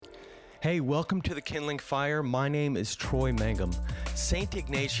Hey, welcome to the Kindling Fire. My name is Troy Mangum. St.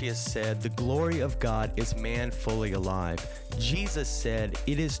 Ignatius said, "The glory of God is man fully alive." Jesus said,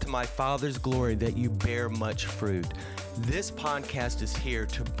 "It is to my Father's glory that you bear much fruit." This podcast is here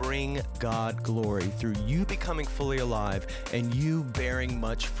to bring God glory through you becoming fully alive and you bearing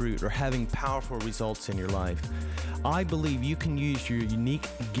much fruit or having powerful results in your life. I believe you can use your unique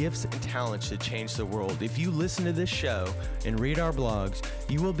gifts and talents to change the world. If you listen to this show and read our blogs,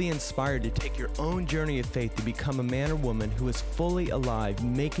 you will be inspired to take your own journey of faith to become a man or woman who is fully alive,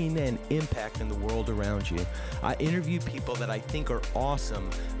 making an impact in the world around you. I interview people that I think are awesome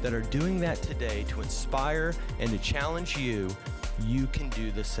that are doing that today to inspire and to challenge you. You can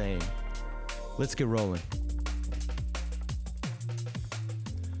do the same. Let's get rolling.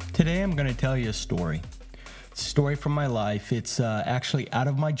 Today I'm going to tell you a story. It's a story from my life. It's actually out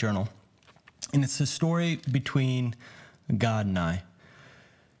of my journal. And it's a story between God and I.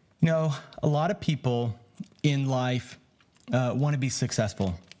 You know, a lot of people in life want to be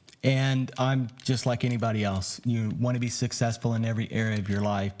successful. And I'm just like anybody else. You want to be successful in every area of your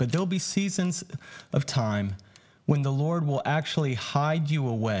life. But there'll be seasons of time when the Lord will actually hide you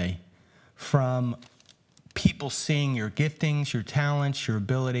away from people seeing your giftings, your talents, your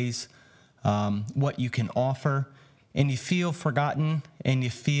abilities, what you can offer. And you feel forgotten and you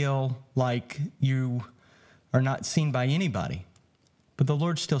feel like you are not seen by anybody. But the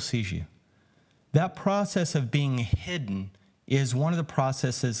Lord still sees you. That process of being hidden is one of the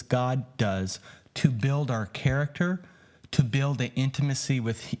processes God does to build our character, to build an intimacy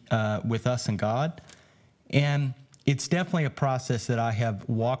with us and God. And it's definitely a process that I have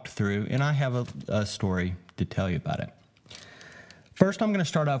walked through, and I have a story to tell you about it. First, I'm going to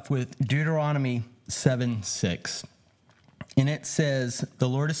start off with Deuteronomy 7:6. And it says, the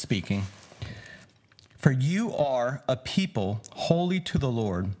Lord is speaking, "For you are a people holy to the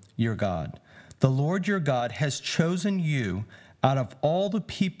Lord your God. The Lord your God has chosen you out of all the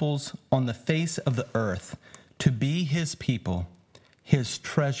peoples on the face of the earth to be his people, his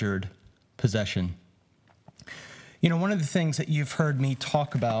treasured possession." You know, one of the things that you've heard me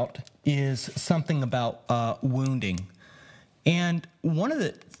talk about is something about wounding. And one of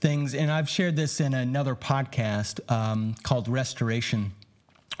the things, and I've shared this in another podcast called Restoration,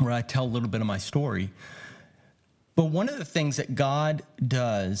 where I tell a little bit of my story. But one of the things that God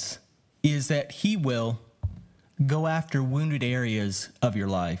does is that he will go after wounded areas of your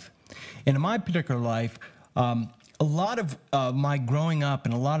life. And in my particular life, a lot of my growing up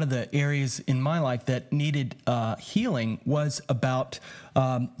and a lot of the areas in my life that needed healing was about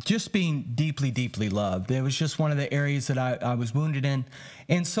just being deeply, deeply loved. It was just one of the areas that I was wounded in.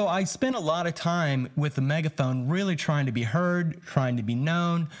 And so I spent a lot of time with the megaphone really trying to be heard, trying to be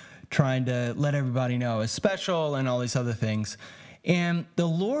known, trying to let everybody know I was special and all these other things. And the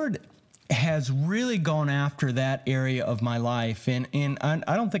Lord has really gone after that area of my life. And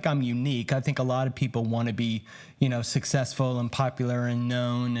I don't think I'm unique. I think a lot of people want to be, successful and popular and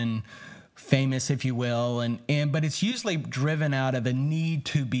known and famous, if you will. But it's usually driven out of a need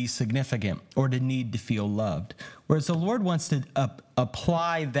to be significant or the need to feel loved. Whereas the Lord wants to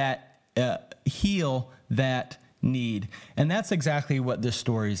apply that, heal that need. And that's exactly what this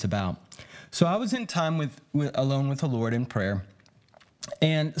story is about. So I was in time alone with the Lord in prayer.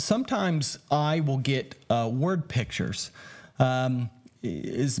 And sometimes I will get word pictures,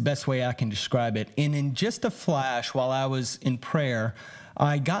 is the best way I can describe it. And in just a flash, while I was in prayer,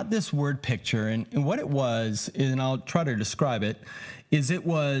 I got this word picture. And what it was, and I'll try to describe it, is it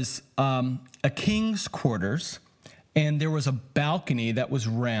was a king's quarters. And there was a balcony that was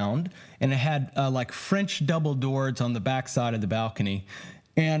round. And it had like French double doors on the backside of the balcony.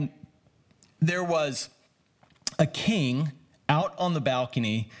 And there was a king out on the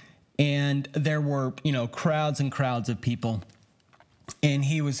balcony, and there were, crowds and crowds of people, and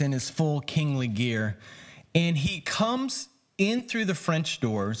he was in his full kingly gear, and he comes in through the French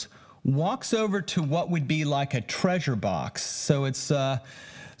doors, walks over to what would be like a treasure box. So it's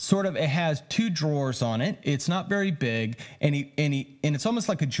it has two drawers on it. It's not very big, and it's almost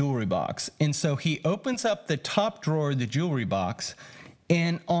like a jewelry box. And so he opens up the top drawer of the jewelry box,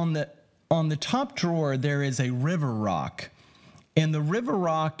 and on the top drawer there is a river rock. And the river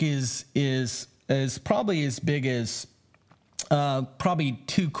rock is probably as big as probably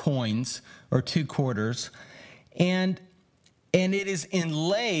 2 coins or 2 quarters, and it is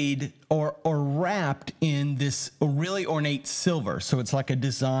inlaid or wrapped in this really ornate silver. So it's like a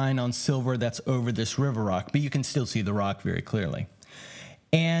design on silver that's over this river rock, but you can still see the rock very clearly.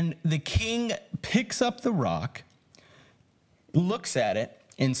 And the king picks up the rock, looks at it,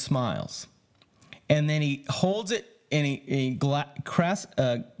 and smiles. And then he holds it and he grasps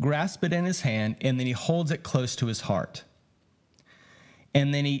it in his hand, and then he holds it close to his heart.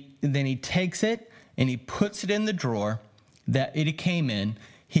 And then he takes it and he puts it in the drawer that it came in.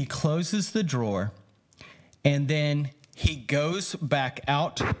 He closes the drawer, and then he goes back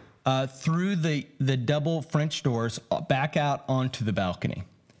out through the double French doors, back out onto the balcony.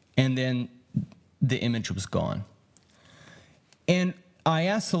 And then the image was gone. And I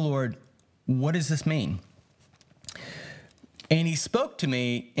asked the Lord, what does this mean? And he spoke to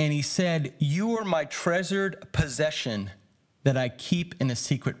me and he said, you are my treasured possession that I keep in a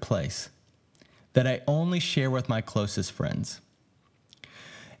secret place, that I only share with my closest friends.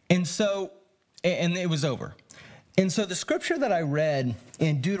 And so, and it was over. And so the scripture that I read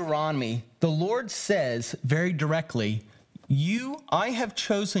in Deuteronomy, the Lord says very directly, I have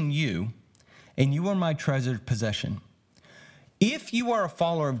chosen you, and you are my treasured possession. If you are a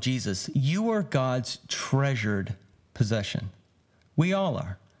follower of Jesus, you are God's treasured possession. We all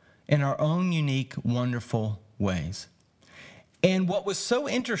are, in our own unique, wonderful ways. And what was so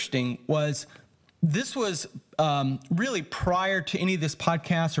interesting was this was really prior to any of this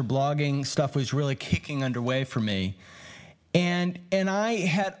podcast or blogging stuff was really kicking underway for me. And I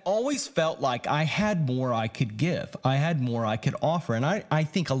had always felt like I had more I could give. I had more I could offer. And I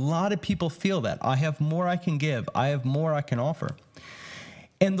think a lot of people feel that. I have more I can give. I have more I can offer.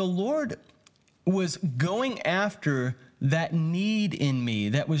 And the Lord was going after that need in me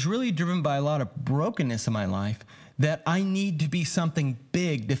that was really driven by a lot of brokenness in my life, that I need to be something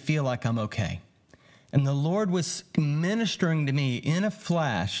big to feel like I'm okay. And the Lord was ministering to me in a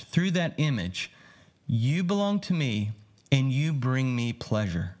flash through that image. You belong to me, and you bring me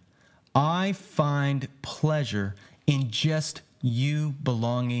pleasure. I find pleasure in just you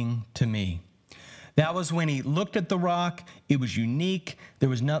belonging to me. That was when he looked at the rock. It was unique. There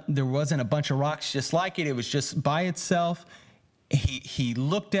wasn't a bunch of rocks just like it. It was just by itself. He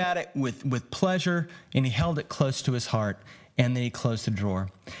looked at it with pleasure, and he held it close to his heart, and then he closed the drawer.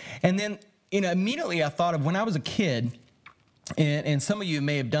 And then immediately I thought of when I was a kid, and some of you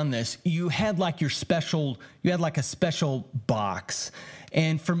may have done this, you had like a special box.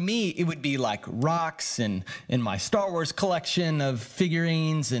 And for me, it would be like rocks and my Star Wars collection of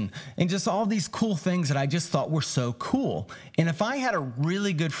figurines and just all these cool things that I just thought were so cool. And if I had a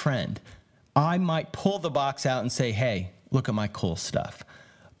really good friend, I might pull the box out and say, hey, look at my cool stuff.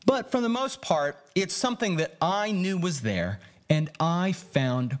 But for the most part, it's something that I knew was there and I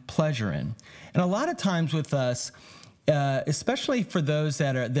found pleasure in. And a lot of times with us, especially for those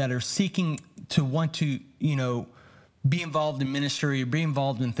that are seeking to want to, be involved in ministry or be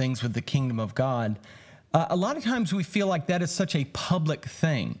involved in things with the kingdom of God, a lot of times we feel like that is such a public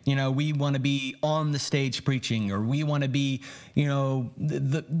thing. We want to be on the stage preaching, or we want to be,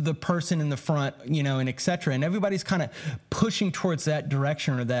 the person in the front, and et cetera. And everybody's kind of pushing towards that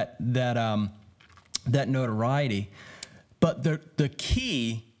direction or that notoriety. But the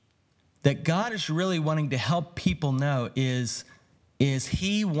key that God is really wanting to help people know is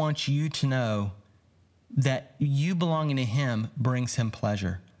he wants you to know that you belonging to him brings him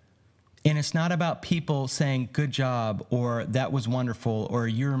pleasure. And it's not about people saying, good job, or that was wonderful, or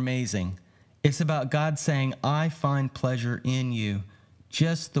you're amazing. It's about God saying, I find pleasure in you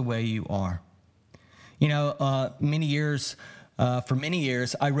just the way you are. For many years,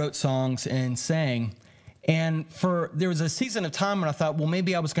 I wrote songs and sang. And there was a season of time when I thought, well,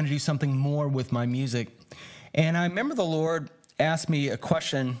 maybe I was going to do something more with my music. And I remember the Lord asked me a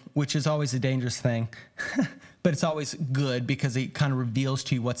question, which is always a dangerous thing, but it's always good because it kind of reveals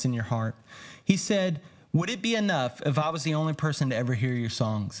to you what's in your heart. He said, would it be enough if I was the only person to ever hear your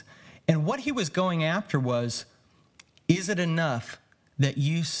songs? And what he was going after was, is it enough that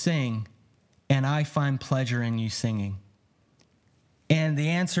you sing and I find pleasure in you singing? And the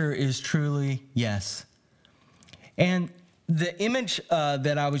answer is truly yes. And the image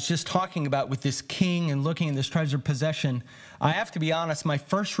that I was just talking about with this king and looking at this treasured possession, I have to be honest, my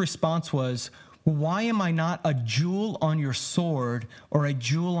first response was, why am I not a jewel on your sword or a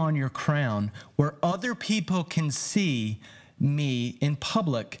jewel on your crown where other people can see me in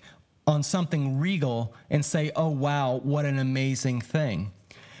public on something regal and say, oh, wow, what an amazing thing.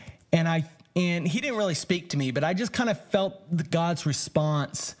 And he didn't really speak to me, but I just kind of felt God's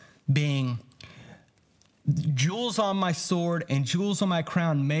response being, jewels on my sword and jewels on my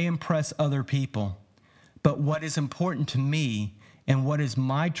crown may impress other people, but what is important to me and what is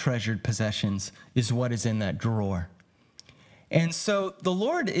my treasured possessions is what is in that drawer. And so the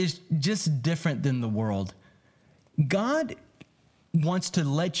Lord is just different than the world. God wants to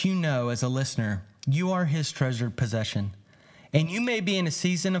let you know as a listener, you are his treasured possession. And you may be in a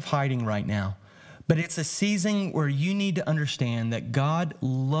season of hiding right now, But it's a season where you need to understand that God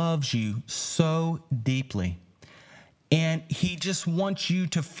loves you so deeply. And he just wants you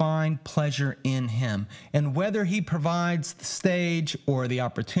to find pleasure in him. And whether he provides the stage or the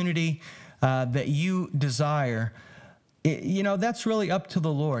opportunity that you desire, that's really up to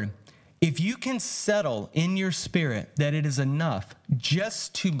the Lord. If you can settle in your spirit that it is enough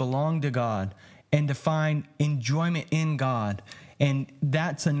just to belong to God and to find enjoyment in God, and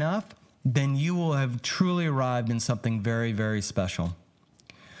that's enough, then you will have truly arrived in something very, very special.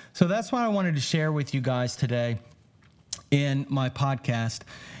 So that's what I wanted to share with you guys today in my podcast.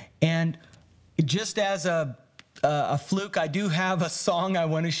 And just as a fluke, I do have a song I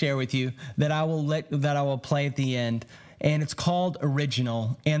want to share with you that I will play at the end, and it's called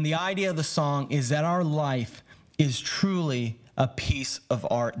Original. And the idea of the song is that our life is truly a piece of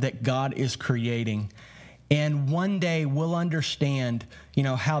art that God is creating. And one day we'll understand,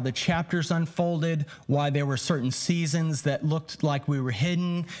 how the chapters unfolded, why there were certain seasons that looked like we were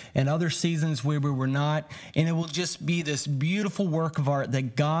hidden and other seasons where we were not. And it will just be this beautiful work of art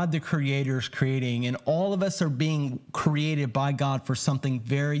that God, the Creator, is creating. And all of us are being created by God for something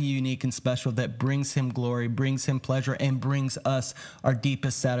very unique and special that brings him glory, brings him pleasure, and brings us our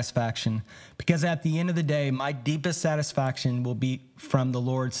deepest satisfaction. Because at the end of the day, my deepest satisfaction will be from the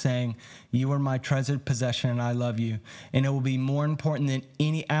Lord saying, "You are my treasured possession and I love you." And it will be more important than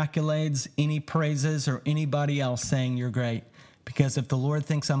any accolades, any praises, or anybody else saying you're great. Because if the Lord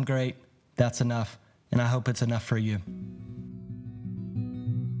thinks I'm great, that's enough. And I hope it's enough for you.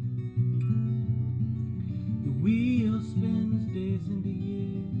 The wheel spins days into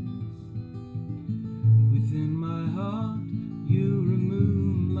years. Within my heart, you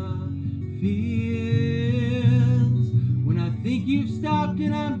remove my fears. When I think you've stopped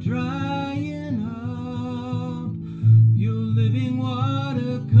and I'm drying up, your living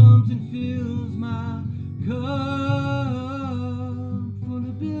water comes and fills my cup.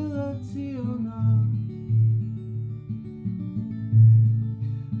 Vulnerability or not,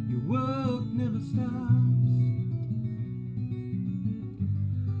 your work never stops.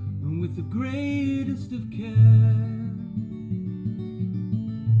 And with the greatest of care,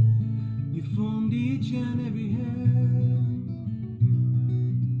 you formed each and every hair.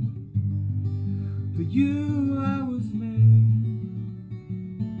 For you I was made,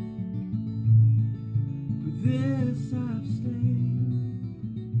 for this I've stayed,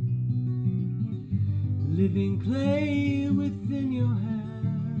 living clay within your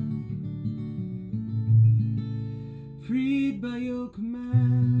hand, freed by your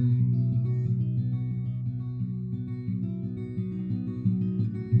command.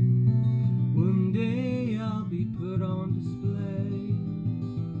 One day I'll be put on display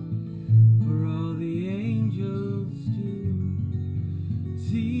for all the angels to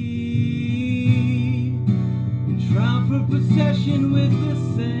see, and triumphant procession with the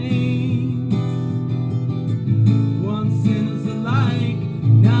saints, once sinners alike,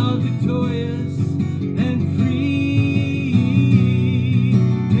 now victorious and free.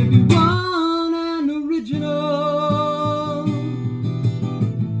 Everyone an original,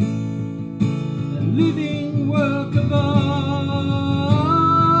 a living work of art,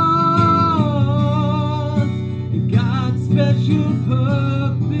 and God's special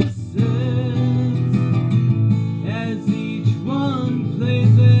purposes as each one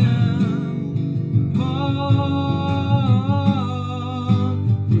plays their part.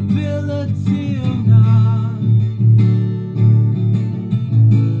 Ability or not,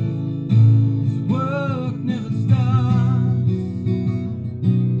 his work never stops.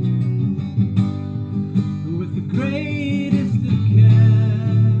 With the greatest of care,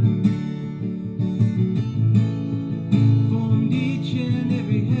 formed each and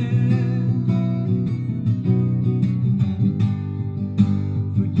every hair.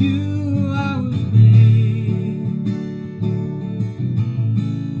 For you I was made,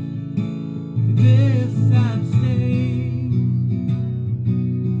 for this I've stayed,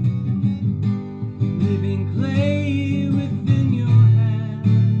 living clay within your hand,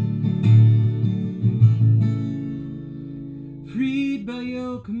 freed by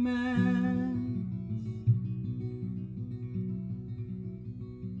your commands,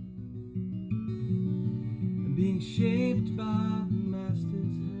 and being shaped by the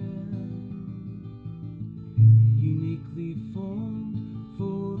Master's hand, uniquely formed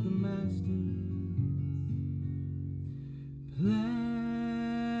for the Master's plan.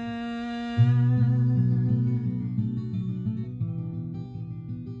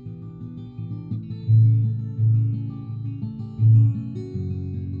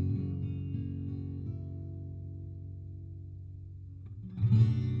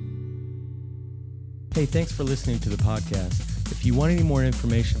 Hey, thanks for listening to the podcast. If you want any more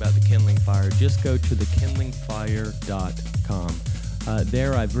information about the Kindling Fire, just go to thekindlingfire.com.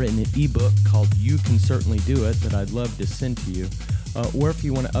 There I've written an ebook called You Can Certainly Do It that I'd love to send to you. Or if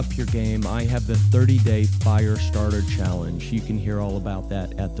you want to up your game, I have the 30-day Fire Starter Challenge. You can hear all about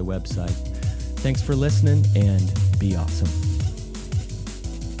that at the website. Thanks for listening, and be awesome.